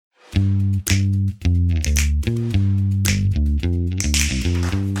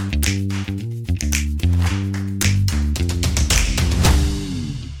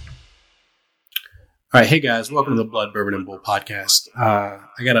All right, hey guys, welcome to the Blood Bourbon and Bull podcast. I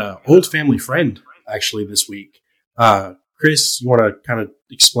got an old family friend actually this week. Chris, you want to kind of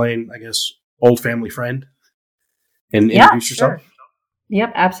explain, I guess, old family friend and Yeah, introduce yourself? sure.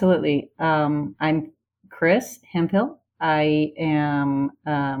 Yep, absolutely. I'm Chris Hemphill. I am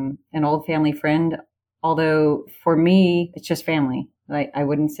an old family friend, although for me, it's just family. Like I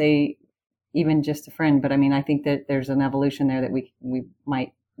wouldn't say even just a friend, but I mean, I think that there's an evolution there that we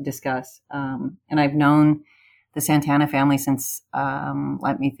might discuss. And I've known the Santana family since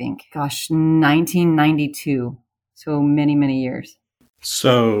let me think, 1992. So many, many years.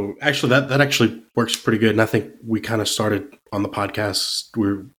 So actually, that actually works pretty good, and I think we kind of started on the podcast.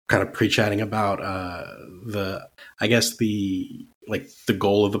 We were kind of pre-chatting about I guess the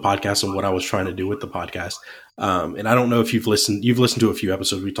goal of the podcast and what I was trying to do with the podcast. And I don't know if you've listened to a few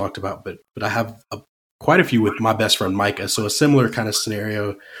episodes we talked about, but I have quite a few with my best friend Micah. So a similar kind of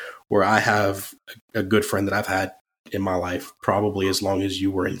scenario where I have a good friend that I've had in my life, probably as long as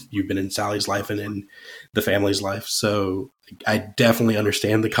you've been in Sally's life and in the family's life. So I definitely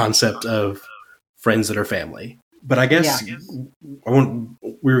understand the concept of friends that are family. But I guess we were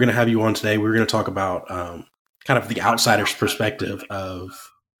going to have you on today. We were going to talk about kind of the outsider's perspective of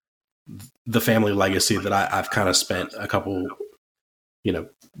the family legacy that I've kind of spent a couple,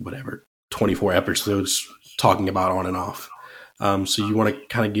 24 episodes talking about on and off. So you want to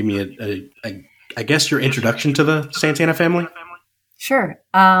kind of give me I guess your introduction to the Santana family? Sure.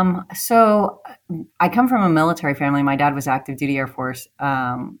 So I come from a military family. My dad was active duty Air Force,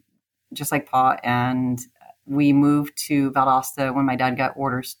 just like Pa, and we moved to Valdosta when my dad got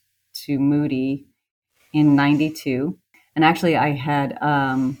orders to Moody in 92. And actually I had,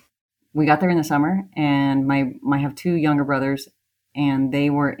 we got there in the summer, and I have two younger brothers, and they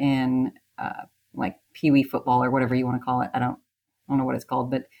were in, like Pee Wee football or whatever you want to call it. I don't know what it's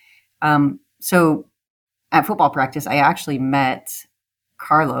called, but, so at football practice, I actually met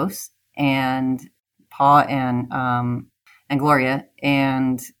Carlos and Pa and Gloria,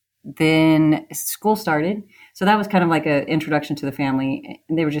 and then school started. So that was kind of like an introduction to the family,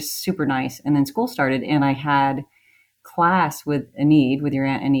 and they were just super nice. And then school started, and I had class with Enid, with your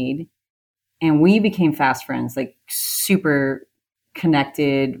Aunt Enid, and we became fast friends, like super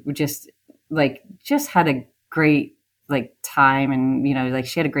connected. We just had a great like time, and like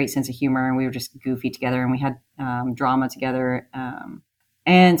she had a great sense of humor, and we were just goofy together, and we had drama together.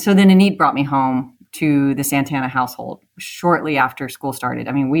 And so then Enid brought me home to the Santana household shortly after school started.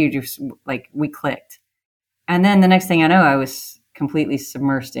 I mean, we clicked. And then the next thing I know, I was completely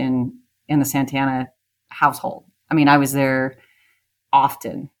submersed in the Santana household. I mean, I was there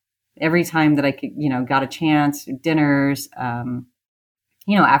often, every time that I could, got a chance, dinners,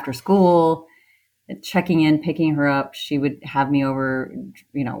 after school, checking in, picking her up. She would have me over,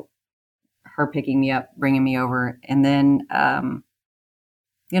 her picking me up, bringing me over. And then,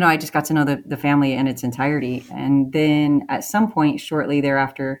 I just got to know the family in its entirety. And then at some point shortly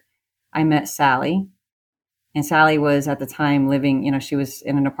thereafter, I met Sally. And Sally was at the time living, she was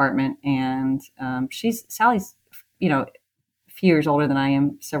in an apartment, and Sally's, a few years older than I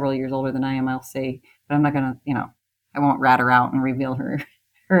am, several years older than I am, I'll say. But I'm not going to, I won't rat her out and reveal her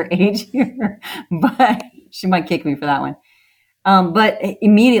age here, but she might kick me for that one. But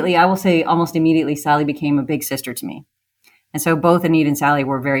immediately, I will say almost immediately, Sally became a big sister to me. And so both Enid and Sally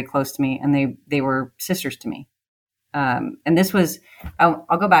were very close to me, and they were sisters to me. And this was, I'll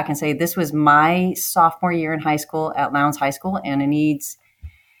go back and say, this was my sophomore year in high school at Lowndes High School, and Enid's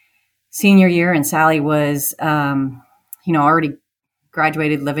senior year. And Sally was, already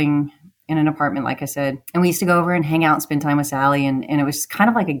graduated, living in an apartment, like I said. And we used to go over and hang out and spend time with Sally. And it was kind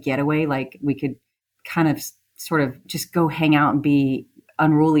of like a getaway. Like we could kind of sort of just go hang out and be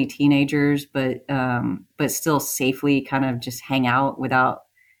unruly teenagers, but still safely kind of just hang out without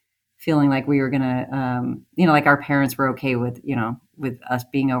feeling like we were going to, like our parents were okay with, with us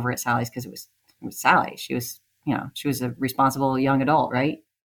being over at Sally's, because it was Sally. She was, she was a responsible young adult, right?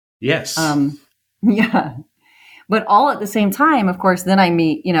 Yes. Yeah. But all at the same time, of course, then I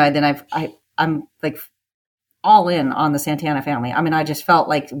meet, then I'm like all in on the Santana family. I mean, I just felt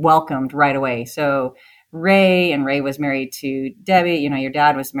like welcomed right away. So Ray was married to Debbie, your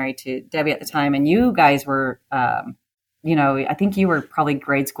dad was married to Debbie at the time. And you guys were, I think you were probably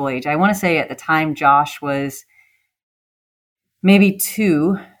grade school age. I want to say at the time, Josh was maybe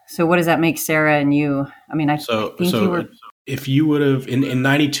 2. So what does that make Sarah and you? I mean, I think you were. If you would have, in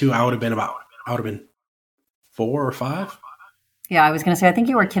 92, I would have been 4 or 5. Yeah, I was going to say, I think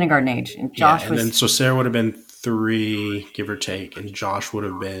you were kindergarten age, and Josh was. Then so Sarah would have been 3, give or take, and Josh would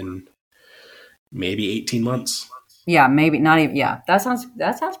have been maybe 18 months. Yeah, maybe not even. Yeah, that sounds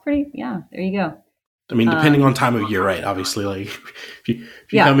pretty. Yeah, there you go. I mean, depending on time of year, right? Obviously, like if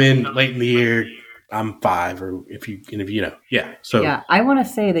you come in late in the year, I'm 5, or if you know, yeah. So yeah, I want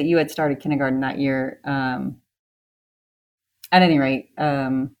to say that you had started kindergarten that year. At any rate,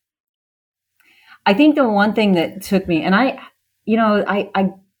 I think the one thing that took me, and I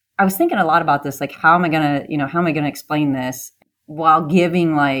was thinking a lot about this, like how am I gonna explain this while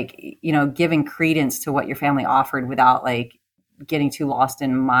giving giving credence to what your family offered without like getting too lost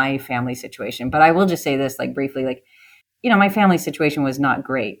in my family situation. But I will just say this, like briefly, like, my family situation was not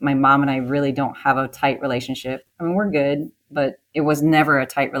great. My mom and I really don't have a tight relationship. I mean, we're good, but it was never a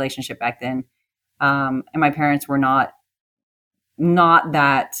tight relationship back then. And my parents were not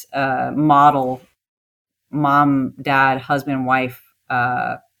that model mom, dad, husband, wife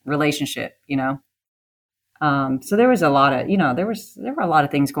relationship, so there was a lot of, there were a lot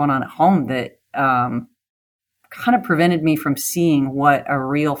of things going on at home that kind of prevented me from seeing what a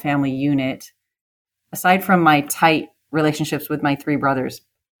real family unit, aside from my tight relationships with my 3 brothers,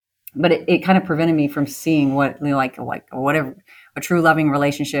 but it kind of prevented me from seeing what like whatever a true loving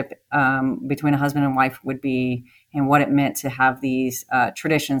relationship between a husband and wife would be, and what it meant to have these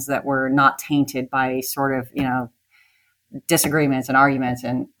traditions that were not tainted by sort of, disagreements and arguments.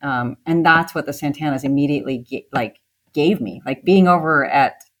 And that's what the Santanas immediately gave me, like being over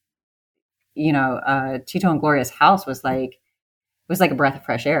at, Chito and Gloria's house was like a breath of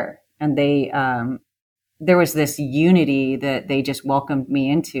fresh air. And they, there was this unity that they just welcomed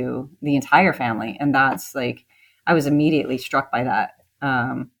me into, the entire family. And that's like, I was immediately struck by that.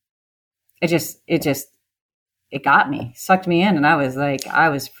 It got me, sucked me in. And I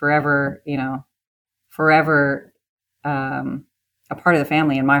was forever, a part of the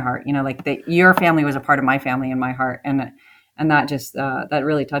family in my heart, like your family was a part of my family in my heart. And that just, that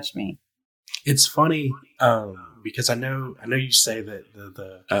really touched me. It's funny, because I know you say that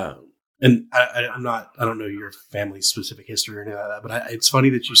and I don't know your family's specific history or anything like that, but it's funny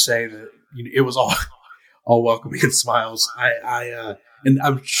that you say that it was all welcoming and smiles. And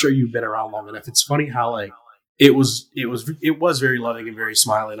I'm sure you've been around long enough. It's funny how like it was very loving and very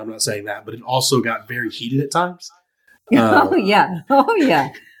smiling. I'm not saying that, but it also got very heated at times. Oh yeah.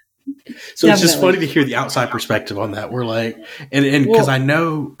 So Definitely. It's just funny to hear the outside perspective on that. We're like, and because I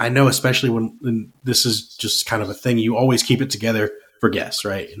know, especially when this is just kind of a thing, you always keep it together for guests,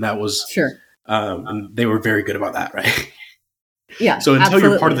 right? And that was sure. And they were very good about that, right? Yeah. So until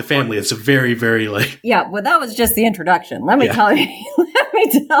you're part of the family, it's a very, very like. Yeah. Well, that was just the introduction. Let me tell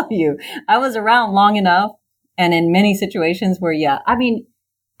you, I was around long enough, and in many situations where, I mean,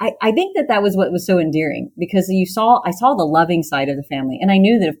 I think that was what was so endearing, because I saw the loving side of the family. And I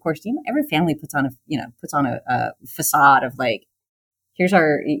knew that, of course, every family puts on a facade of like, here's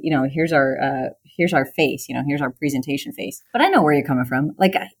our face, here's our presentation face. But I know where you're coming from.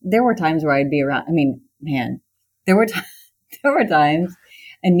 Like there were times where I'd be around. I mean, man, there were times,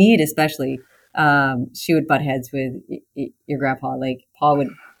 and Need especially, she would butt heads with your grandpa. Like Paul would.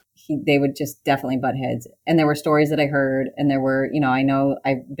 They would just definitely butt heads. And there were stories that I heard, and there were, I know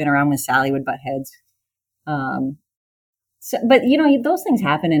I've been around when Sally would butt heads. But those things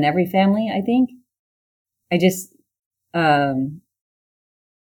happen in every family, I think. I just, I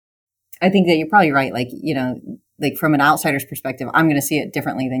think that you're probably right. Like, like from an outsider's perspective, I'm going to see it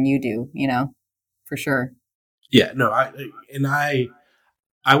differently than you do, for sure. Yeah, no, I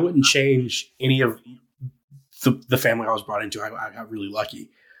wouldn't change any of the family I was brought into. I got really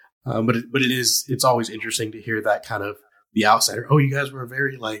lucky. But it's always interesting to hear that kind of the outsider. Oh, you guys were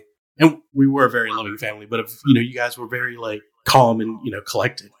very like, and we were a very loving family, but if, you guys were very like calm and,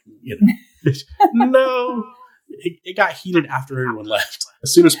 collected, no, it got heated after everyone left.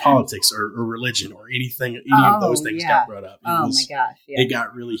 As soon as politics or religion or any of those things got brought up. My gosh. Yeah. It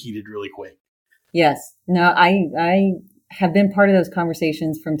got really heated really quick. Yes. No, I have been part of those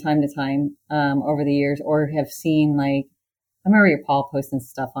conversations from time to time, over the years, or have seen like, I remember your Paul posting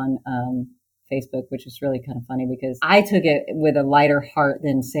stuff on Facebook, which is really kind of funny, because I took it with a lighter heart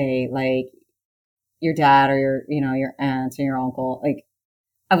than say like your dad or your aunts or your uncle. Like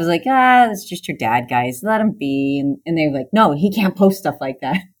I was like, that's just your dad, guys. Let him be. And they were like, no, he can't post stuff like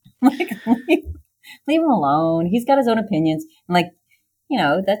that. Like leave him alone. He's got his own opinions. And like,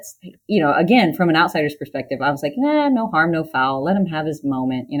 that's, again, from an outsider's perspective, I was like, no harm, no foul. Let him have his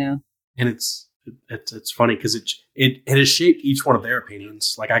moment, And it's funny because it has shaped each one of their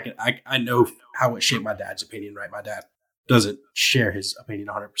opinions. Like I know how it shaped my dad's opinion, right? My dad doesn't share his opinion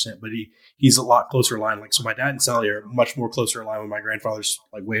 100%, but he's a lot closer aligned. Like, so my dad and Sally are much more closer aligned with my grandfather's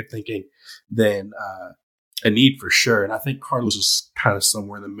like way of thinking than a Need for sure. And I think Carlos is kind of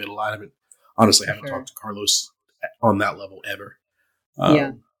somewhere in the middle. I haven't talked to Carlos on that level ever.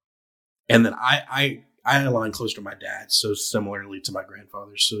 And then I align close to my dad, so similarly to my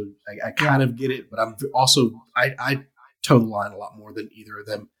grandfather. So I kind of get it, but I'm also, I toe the line a lot more than either of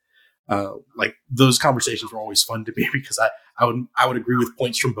them. Like those conversations were always fun to me because I would agree with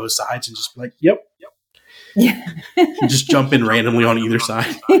points from both sides and just be like, yep. Yeah. Just jump in randomly on either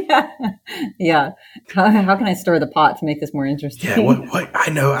side. Yeah. How can I stir the pot to make this more interesting? Yeah. What I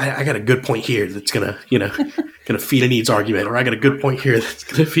know, I got a good point here that's gonna feed a needs argument, or I got a good point here that's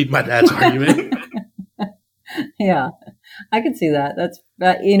gonna feed my dad's argument. Yeah, I could see that.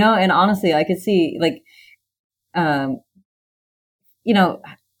 And honestly, I could see I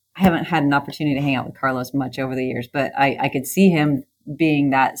haven't had an opportunity to hang out with Carlos much over the years, but I could see him being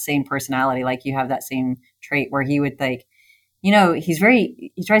that same personality. Like you have that same trait where he would he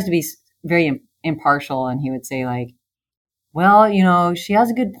tries to be very impartial, and he would say like, well, she has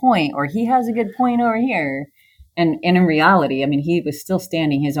a good point, or he has a good point over here. And in reality, I mean, he was still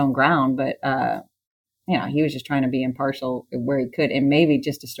standing his own ground, but, he was just trying to be impartial where he could, and maybe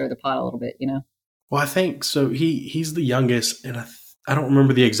just to stir the pot a little bit, Well, I think so. He's the youngest, and I don't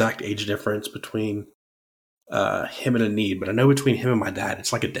remember the exact age difference between him and Anid, but I know between him and my dad,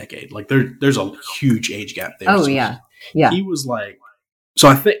 it's like a decade. Like there's a huge age gap there. Oh, so yeah. He was like, so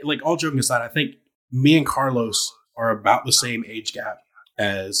I think, like, all joking aside, I think me and Carlos are about the same age gap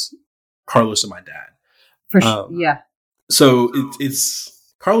as Carlos and my dad. For sure. Yeah. So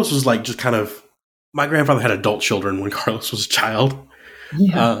it's Carlos was like just kind of, my grandfather had adult children when Carlos was a child.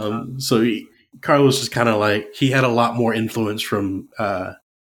 Yeah. So Carlos is kind of like, he had a lot more influence from, I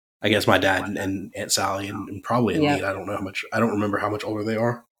guess, my dad and Aunt Sally and probably Anid. I don't remember how much older they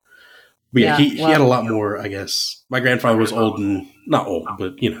are. But yeah, he had a lot more, I guess. My grandfather was old and not old,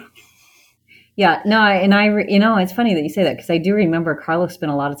 but Yeah, no, it's funny that you say that because I do remember Carlos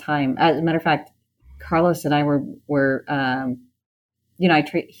spent a lot of time. As a matter of fact, Carlos and I were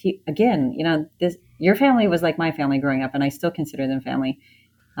your family was like my family growing up, and I still consider them family.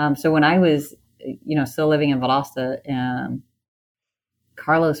 So when I was, still living in Valdosta,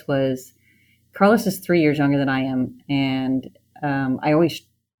 Carlos is 3 years younger than I am, and I always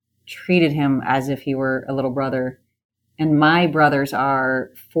treated him as if he were a little brother. And my brothers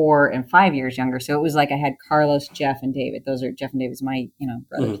are 4 and 5 years younger, so it was like I had Carlos, Jeff, and David. Those are Jeff and David's my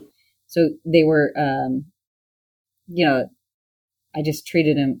brothers. Mm-hmm. So they were, I just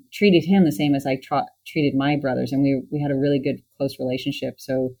treated him the same as I treated my brothers, and we had a really good close relationship.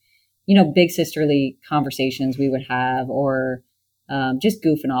 So, big sisterly conversations we would have, or just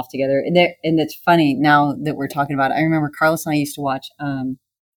goofing off together. And it's funny now that we're talking about it. I remember Carlos and I used to watch,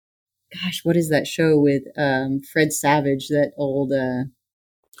 what is that show with Fred Savage? That old.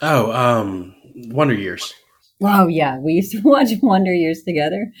 Wonder Years. Wow, yeah, we used to watch Wonder Years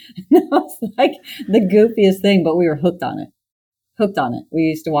together. That was like the goofiest thing, but we were hooked on it. We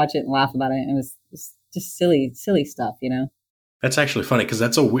used to watch it and laugh about it. And it was just silly stuff, That's actually funny because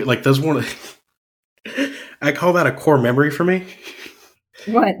that's a weird, like, that's one of I call that a core memory for me.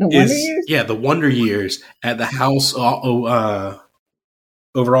 What, the Wonder Years? Yeah, the Wonder Years at the house over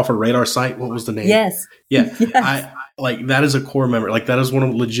off a radar site. What was the name? Yes. Yeah. Yes. Like, that is a core memory. Like, that is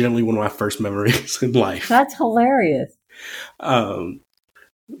legitimately one of my first memories in life. That's hilarious.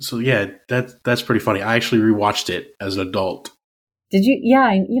 So yeah, that's pretty funny. I actually rewatched it as an adult. Did you?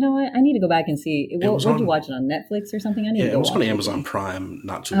 Yeah, you know what? I need to go back and see. What did you watch it on Netflix or something? It was on Amazon Prime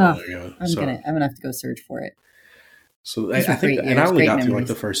not too long ago. I'm gonna have to go search for it. So I think, and I only got through like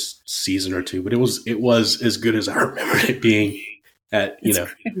the first season or two, but it was as good as I remembered it being at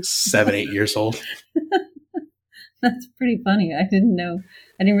 7, 8 years old. That's pretty funny. I didn't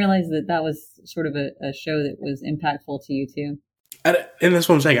realize that was sort of a show that was impactful to you too. And that's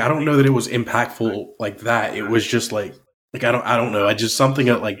what I'm saying. I don't know that it was impactful like that. It was just like I don't know. I just, something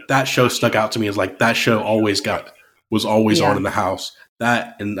like that show stuck out to me as like that show was always on in the house.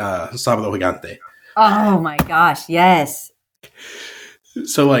 That and Sábado Gigante. Oh my gosh, yes.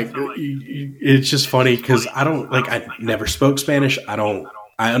 So like it's just funny because I never spoke Spanish. I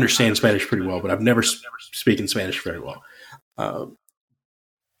understand Spanish pretty well, but I've never spoken Spanish very well.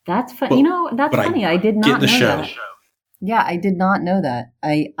 That's funny. That's funny. I did not know that. Yeah, I did not know that.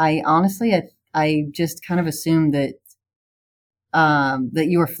 I honestly, I just kind of assumed that that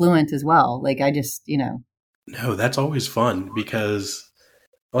you were fluent as well. Like I just, No, that's always fun because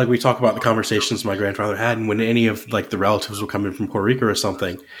like we talk about the conversations my grandfather had, and when any of like the relatives would come in from Puerto Rico or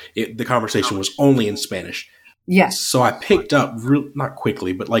something, the conversation was only in Spanish. Yes. So I picked up not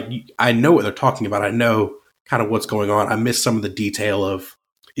quickly, but like I know what they're talking about. I know kind of what's going on. I missed some of the detail of,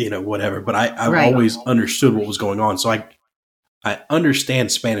 whatever, but I've always understood what was going on. So I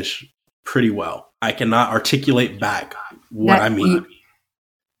understand Spanish pretty well. I cannot articulate back what I mean.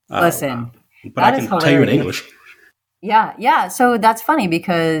 Listen, but I can tell you in English. Yeah. Yeah. So that's funny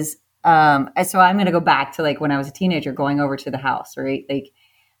because, so I'm going to go back to like when I was a teenager going over to the house, right? Like,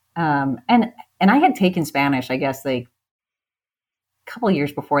 and I had taken Spanish, I guess, like a couple of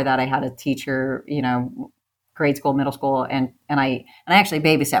years before that. I had a teacher, grade school, middle school, and I actually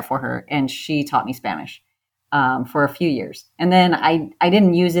babysat for her, and she taught me Spanish for a few years, and then I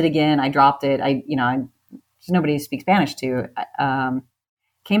didn't use it again. I dropped it. There's nobody to speak Spanish to.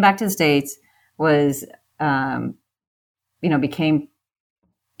 Came back to the States, was became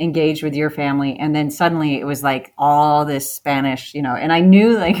engaged with your family, and then suddenly it was like all this Spanish, and I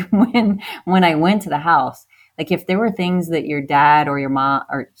knew like when I went to the house, like if there were things that your dad or your mom,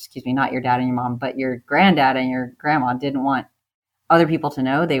 or excuse me, not your dad and your mom, but your granddad and your grandma didn't want other people to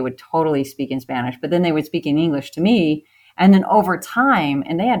know, they would totally speak in Spanish, but then they would speak in English to me. And then over time,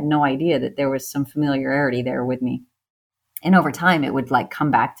 and they had no idea that there was some familiarity there with me. And over time it would like come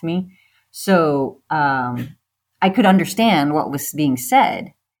back to me. So, I could understand what was being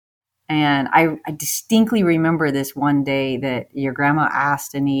said. And I distinctly remember this one day that your grandma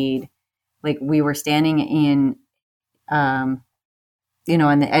asked Enid, like we were standing in, in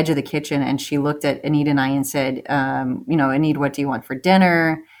the edge of the kitchen, and she looked at Enid and I and said, Enid, what do you want for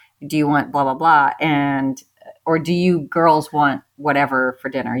dinner? Do you want blah, blah, blah? Or do you girls want whatever for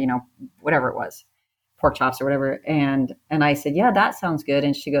dinner, whatever it was, pork chops or whatever. And I said, yeah, that sounds good.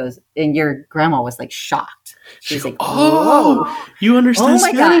 And she goes, and your grandma was like shocked. She's like, oh, you understand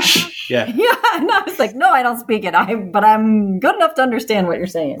Spanish? God. Yeah. Yeah. And I was like, no, I don't speak it. But I'm good enough to understand what you're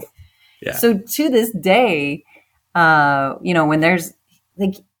saying. Yeah. So to this day, when there's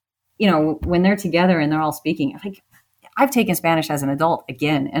like, when they're together and they're all speaking, like I've taken Spanish as an adult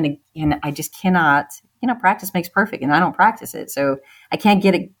again, and I just cannot, practice makes perfect, and I don't practice it. So I can't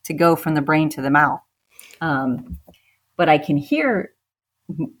get it to go from the brain to the mouth. But I can hear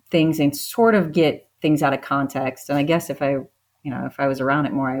things and sort of get things out of context. And I guess if I was around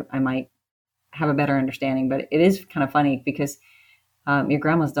it more, I might have a better understanding. But it is kind of funny because your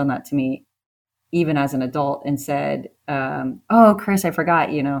grandma's done that to me even as an adult and said, oh, Chris, I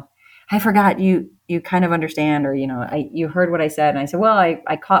forgot you kind of understand, or, you heard what I said. And I said, well,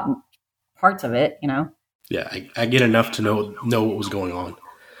 I caught parts of it, Yeah. I get enough to know what was going on.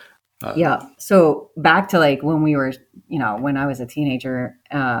 Yeah. So back to like when we were, when I was a teenager,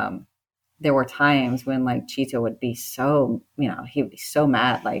 there were times when like Chito would be so, he would be so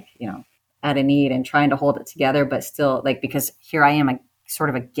mad, like, at Enid and trying to hold it together, but still like, because here I am, a sort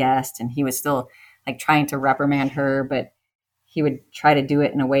of a guest, and he was still like trying to reprimand her, but he would try to do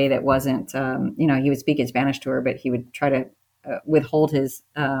it in a way that wasn't, he would speak in Spanish to her, but he would try to withhold his,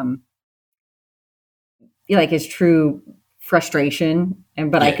 his true frustration.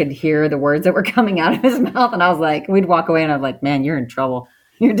 But I could hear the words that were coming out of his mouth. And I was like, we'd walk away and I'm like, man, you're in trouble.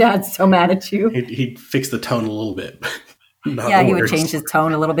 Your dad's so mad at you. He'd fix the tone a little bit. Yeah, he would change his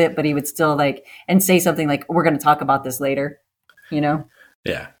tone a little bit, but he would still like, and say something like, we're going to talk about this later, Yeah.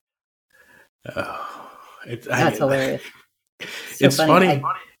 That's hilarious. It's funny.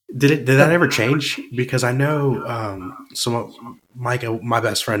 Did that ever change? Because I know Micah, my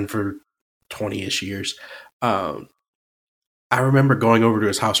best friend for 20-ish years, I remember going over to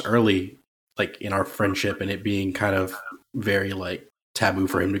his house early, like in our friendship, and it being kind of very like taboo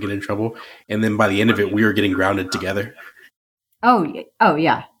for him to get in trouble. And then by the end of it, we were getting grounded together. Oh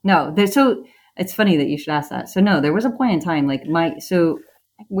yeah. No, so it's funny that you should ask that. So no, there was a point in time like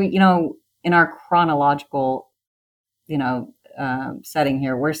we, in our chronological, setting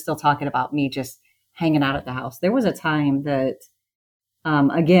here, we're still talking about me just hanging out at the house. There was a time that,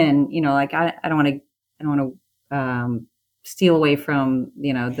 again, like I don't want to steal away from,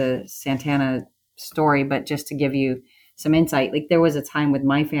 the Santana story, but just to give you some insight, like there was a time with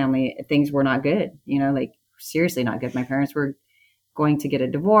my family, things were not good, like seriously not good. My parents were going to get a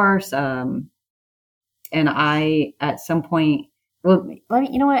divorce. And I, at some point, well, let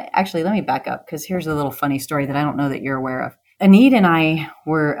me back up, because here's a little funny story that I don't know that you're aware of. Enid and I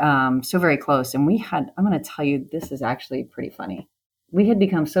were so very close, and I'm going to tell you, this is actually pretty funny. We had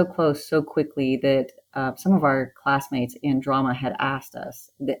become so close so quickly that some of our classmates in drama had asked us,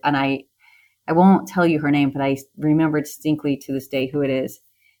 and I won't tell you her name, but I remember distinctly to this day who it is,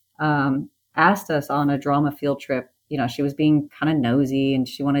 asked us on a drama field trip. She was being kind of nosy, and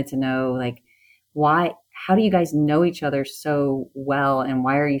she wanted to know, like, how do you guys know each other so well, and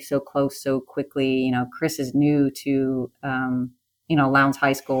why are you so close so quickly? Chris is new to, Lowndes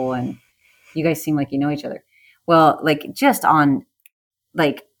High School, and you guys seem like you know each other. Well, like we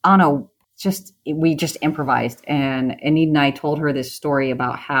just improvised, and Enid and I told her this story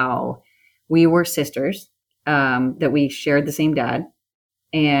about how we were sisters, that we shared the same dad,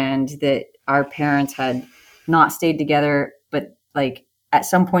 and that our parents had not stayed together, but like at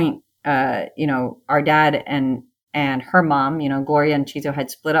some point, our dad and her mom, Gloria and Chizo,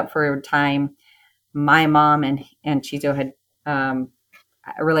 had split up for a time. My mom and Chizo had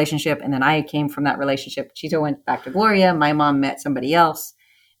a relationship, and then I came from that relationship. Chizo went back to Gloria. My mom met somebody else.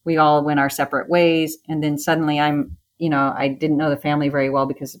 We all went our separate ways, and then suddenly I didn't know the family very well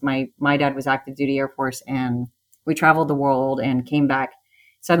because my dad was active duty Air Force, and we traveled the world and came back.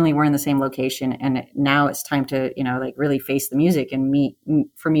 Suddenly we're in the same location, and now it's time to really face the music and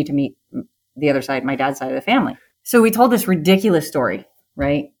for me to meet the other side, my dad's side of the family. So we told this ridiculous story,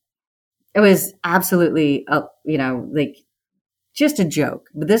 right? It was absolutely just a joke,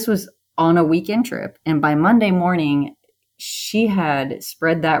 but this was on a weekend trip, and by Monday morning she had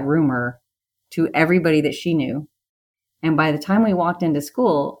spread that rumor to everybody that she knew, and by the time we walked into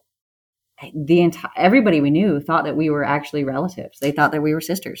school, everybody we knew thought that we were actually relatives. They thought that we were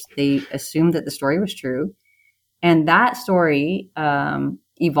sisters. They assumed that the story was true. And that story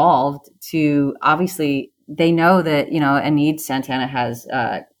evolved to, obviously, they know that, Enid Santana has,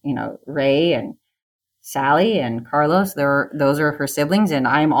 Ray and Sally and Carlos. Those are her siblings. And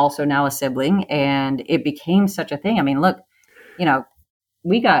I'm also now a sibling. And it became such a thing. I mean, look, it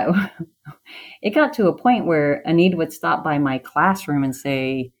got to a point where Enid would stop by my classroom and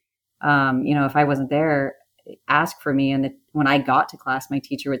say, if I wasn't there, ask for me. And when I got to class, my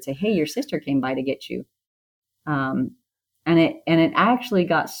teacher would say, "Hey, your sister came by to get you." And it actually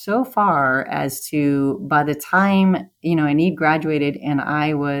got so far as to, by the time, Enid graduated and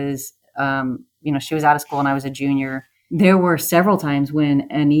I was, she was out of school and I was a junior, there were several times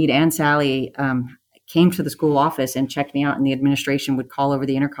when Enid and Sally, came to the school office and checked me out, and the administration would call over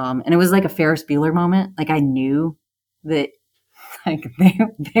the intercom. And it was like a Ferris Bueller moment. Like I knew that like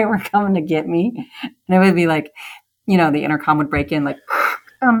they were coming to get me. And it would be like, the intercom would break in like,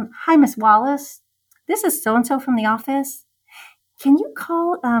 "Hi, Miss Wallace. This is so-and-so from the office. Can you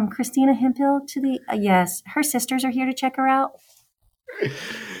call Christina Hemphill to the, yes, her sisters are here to check her out."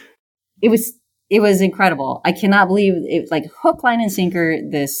 It was incredible. I cannot believe it, like hook, line, and sinker.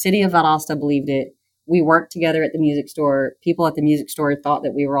 The city of Valdosta believed it. We worked together at the music store. People at the music store thought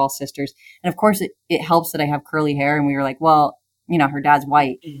that we were all sisters. And of course it helps that I have curly hair. And we were like, well, her dad's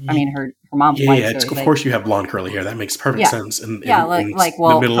white. I mean, her mom's white. Yeah, so of course you have blonde curly hair. That makes perfect sense. Her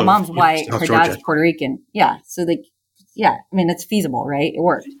mom's white, her dad's Puerto Rican. Yeah. So it's feasible, right? It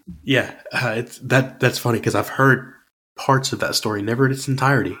worked. Yeah. That's funny because I've heard parts of that story, never in its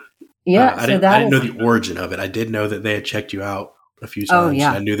entirety. Yeah. I didn't know the origin of it. I did know that they had checked you out a few times. Oh,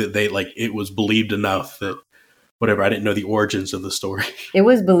 yeah. I knew that it was believed enough that whatever. I didn't know the origins of the story. It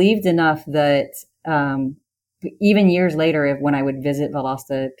was believed enough that, even years later, when I would visit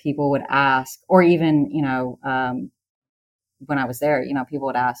Valdosta, people would ask, or even, when I was there, people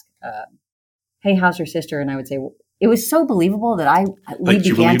would ask, "Hey, how's your sister?" And I would say, well, it was so believable that we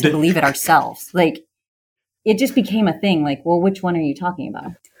began to believe it ourselves. Like, it just became a thing. Like, well, which one are you talking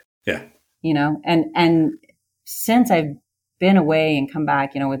about? Yeah. And since I've been away and come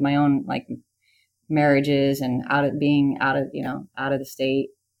back, with my own like marriages and out of the state,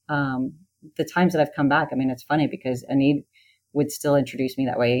 the times that I've come back, I mean, it's funny because Enid would still introduce me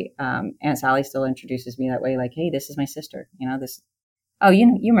that way. Aunt Sally still introduces me that way. Like, "Hey, this is my sister. Oh,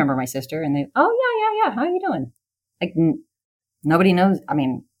 you remember my sister?" And they, "Oh, yeah. How are you doing?" Like, nobody knows. I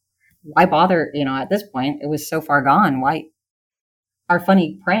mean, why bother? At this point, it was so far gone. Why? Our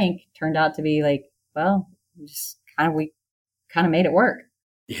funny prank turned out to be like, well, we kind of made it work.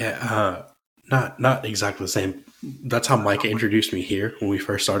 Yeah. Not exactly the same. That's how Micah introduced me here when we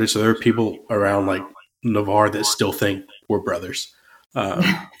first started. So there are people around like Navarre that still think we're brothers. And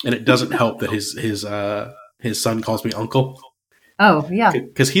it doesn't help that his son calls me uncle. Oh, yeah.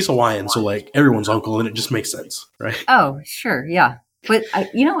 Because he's Hawaiian, so like everyone's uncle, and it just makes sense, right? Oh, sure, yeah. But I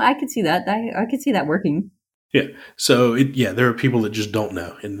could see that. I could see that working. Yeah. So there are people that just don't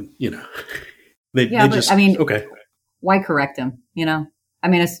know, and okay. Why correct them? I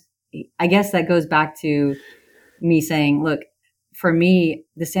mean, I guess that goes back to me saying, look, for me,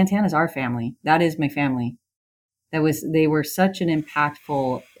 the Santanas are family. That is my family. They were such an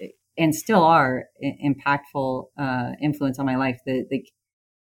impactful, and still are impactful influence on my life.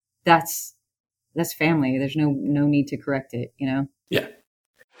 That's family. There's no need to correct it. Yeah.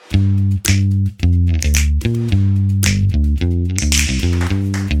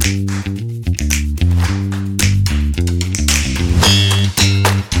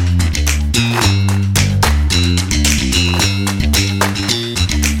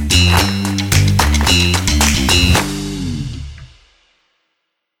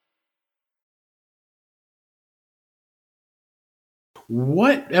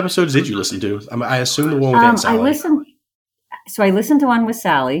 What episodes did you listen to? I assume the one with Aunt Sally. I listened to one with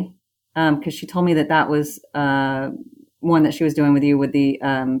Sally because she told me that was one that she was doing with you with the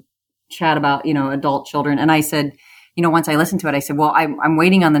chat about, adult children. And I said, once I listened to it, I said, well, I'm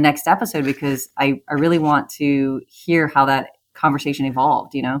waiting on the next episode because I really want to hear how that conversation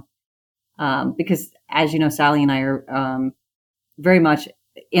evolved, because as you know, Sally and I are very much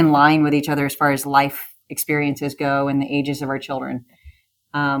in line with each other as far as life experiences go and the ages of our children.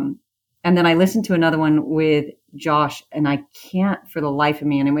 And then I listened to another one with Josh, and I can't for the life of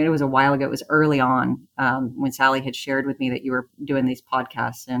me, and I mean, it was a while ago, it was early on when Sally had shared with me that you were doing these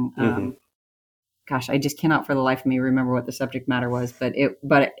podcasts. And gosh, I just cannot for the life of me remember what the subject matter was, but it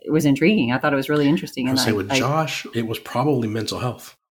was intriguing. I thought it was really interesting. Josh, it was probably mental health.